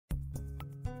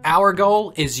Our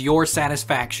goal is your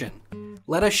satisfaction.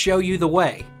 Let us show you the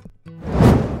way.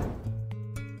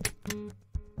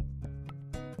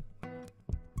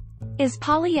 Is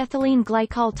polyethylene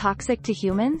glycol toxic to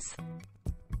humans?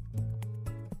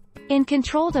 In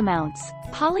controlled amounts,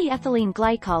 polyethylene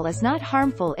glycol is not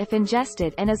harmful if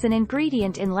ingested and is an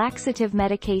ingredient in laxative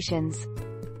medications.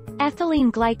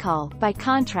 Ethylene glycol, by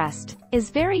contrast,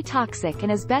 is very toxic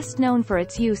and is best known for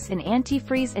its use in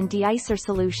antifreeze and de-icer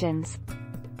solutions.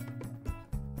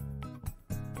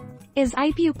 Is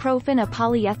ibuprofen a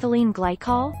polyethylene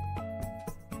glycol?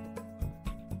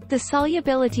 The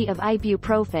solubility of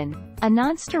ibuprofen, a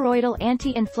nonsteroidal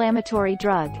anti-inflammatory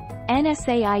drug,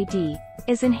 NSAID,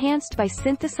 is enhanced by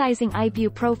synthesizing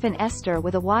ibuprofen ester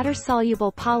with a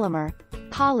water-soluble polymer,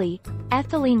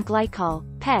 polyethylene glycol,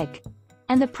 PEG,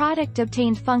 and the product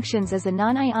obtained functions as a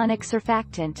non-ionic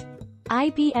surfactant,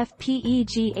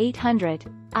 IBFPEG 800,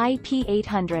 IP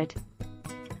 800.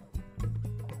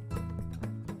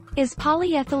 Is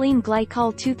polyethylene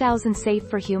glycol 2000 safe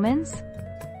for humans?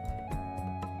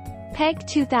 PEG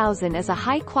 2000 is a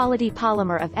high-quality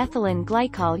polymer of ethylene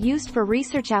glycol used for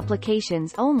research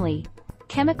applications only,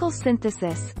 chemical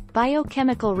synthesis,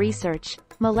 biochemical research,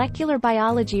 molecular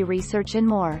biology research and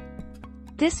more.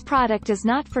 This product is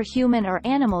not for human or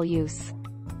animal use.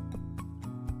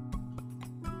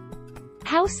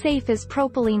 How safe is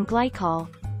propylene glycol?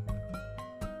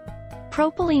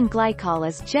 Propylene glycol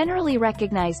is generally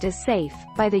recognized as safe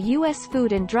by the U.S.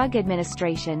 Food and Drug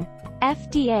Administration,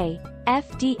 FDA,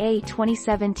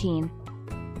 2017.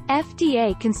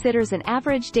 FDA considers an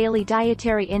average daily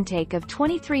dietary intake of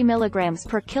 23 mg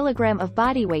per kilogram of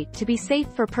body weight to be safe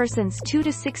for persons 2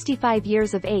 to 65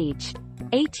 years of age,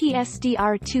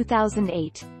 ATSDR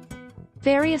 2008.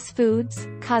 Various foods,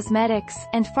 cosmetics,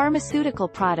 and pharmaceutical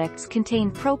products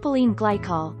contain propylene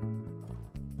glycol.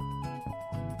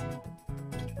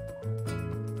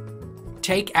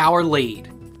 Take our lead.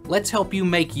 Let's help you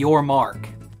make your mark.